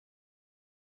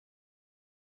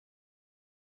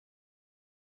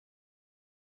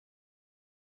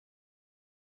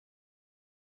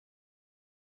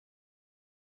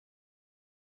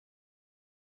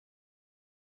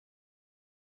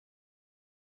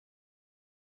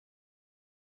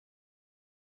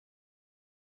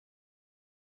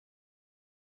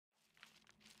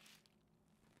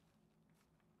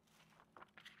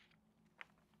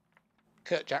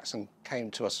Kurt Jackson came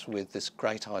to us with this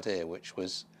great idea, which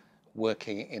was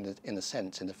working in a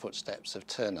sense in the footsteps of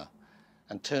Turner.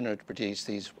 And Turner had produced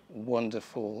these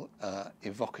wonderful,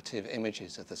 evocative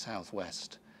images of the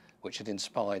Southwest, which had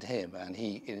inspired him, and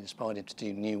it inspired him to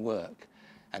do new work.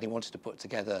 And he wanted to put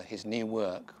together his new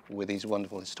work with these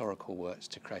wonderful historical works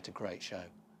to create a great show.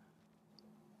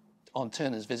 On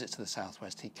Turner's visit to the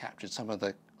Southwest, he captured some of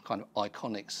the kind of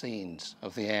iconic scenes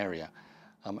of the area.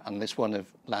 And this one of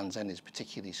Land's End is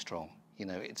particularly strong. You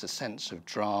know, it's a sense of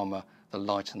drama, the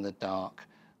light and the dark,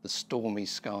 the stormy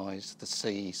skies, the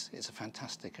seas. It's a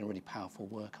fantastic and really powerful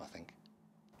work, I think.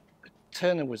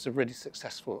 Turner was a really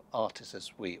successful artist,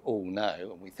 as we all know,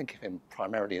 and we think of him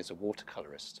primarily as a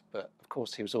watercolourist, but of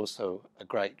course he was also a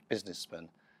great businessman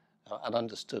and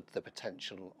understood the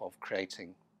potential of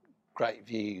creating great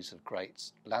views of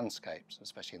great landscapes,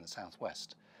 especially in the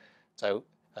Southwest. So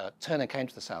Turner came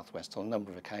to the Southwest on a number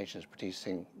of occasions,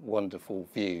 producing wonderful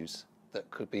views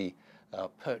that could be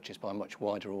purchased by a much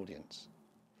wider audience.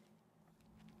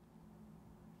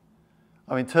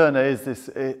 I mean, Turner is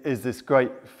this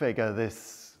great figure,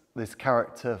 this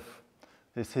character,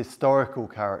 this historical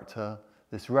character,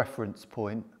 this reference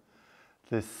point,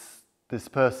 this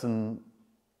person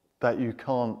that you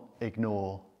can't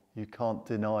ignore, you can't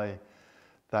deny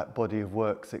that body of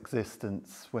work's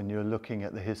existence when you're looking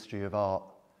at the history of art.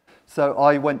 So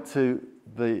I went to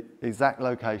the exact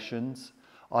locations.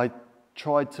 I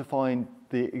tried to find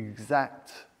the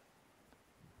exact,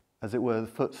 as it were, the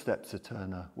footsteps of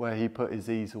Turner, where he put his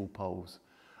easel poles.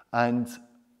 And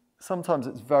sometimes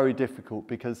it's very difficult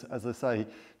because, as I say,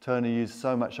 Turner used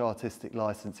so much artistic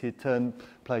license. He'd turn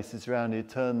places around, he'd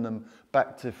turn them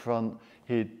back to front,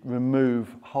 he'd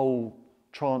remove whole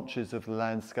tranches of the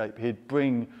landscape, he'd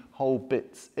bring whole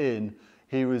bits in.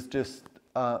 He was just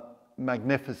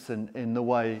magnificent in the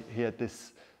way he had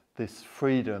this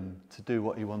freedom to do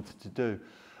what he wanted to do.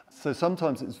 So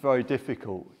sometimes it's very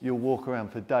difficult. You'll walk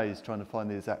around for days trying to find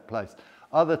the exact place.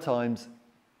 Other times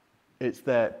it's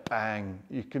there, bang.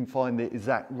 You can find the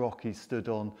exact rock he stood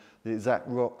on, the exact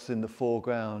rocks in the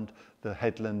foreground, the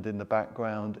headland in the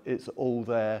background. It's all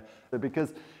there.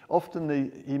 Because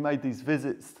often he made these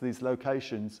visits to these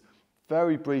locations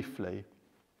very briefly,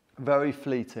 very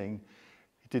fleeting.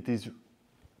 He did these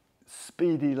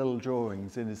speedy little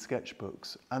drawings in his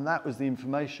sketchbooks, and that was the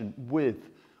information with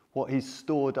what he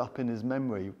stored up in his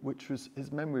memory,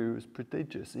 his memory was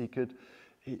prodigious.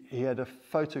 He had a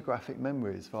photographic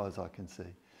memory as far as I can see.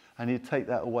 And he'd take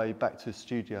that away back to his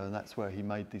studio, and that's where he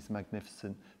made these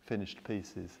magnificent finished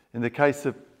pieces. In the case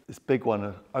of this big one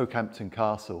of Okehampton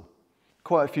Castle,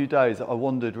 quite a few days I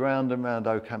wandered round and round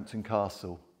Okehampton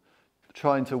Castle,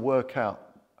 trying to work out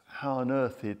how on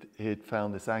earth he'd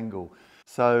found this angle.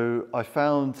 So I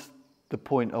found the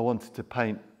point I wanted to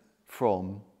paint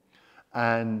from,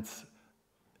 and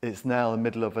it's now in the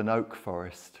middle of an oak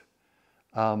forest,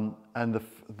 and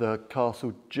the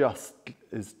castle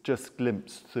is just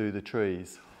glimpsed through the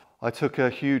trees. I took a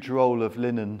huge roll of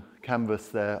linen canvas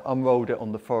there, unrolled it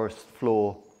on the forest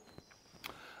floor,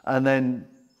 and then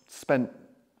spent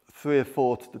 3 or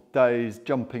 4 days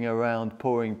jumping around,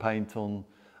 pouring paint on,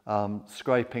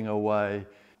 scraping away,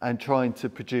 and trying to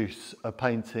produce a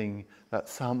painting that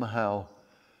somehow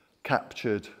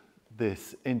captured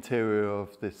this interior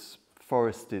of this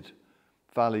forested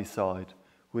valley side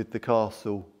with the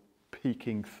castle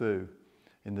peeking through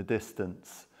in the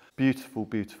distance. Beautiful,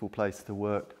 beautiful place to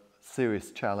work,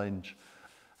 serious challenge.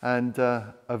 And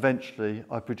eventually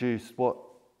I produced what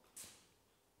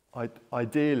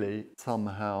ideally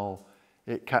somehow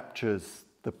it captures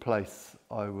the place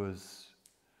I was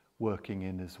working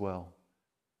in as well.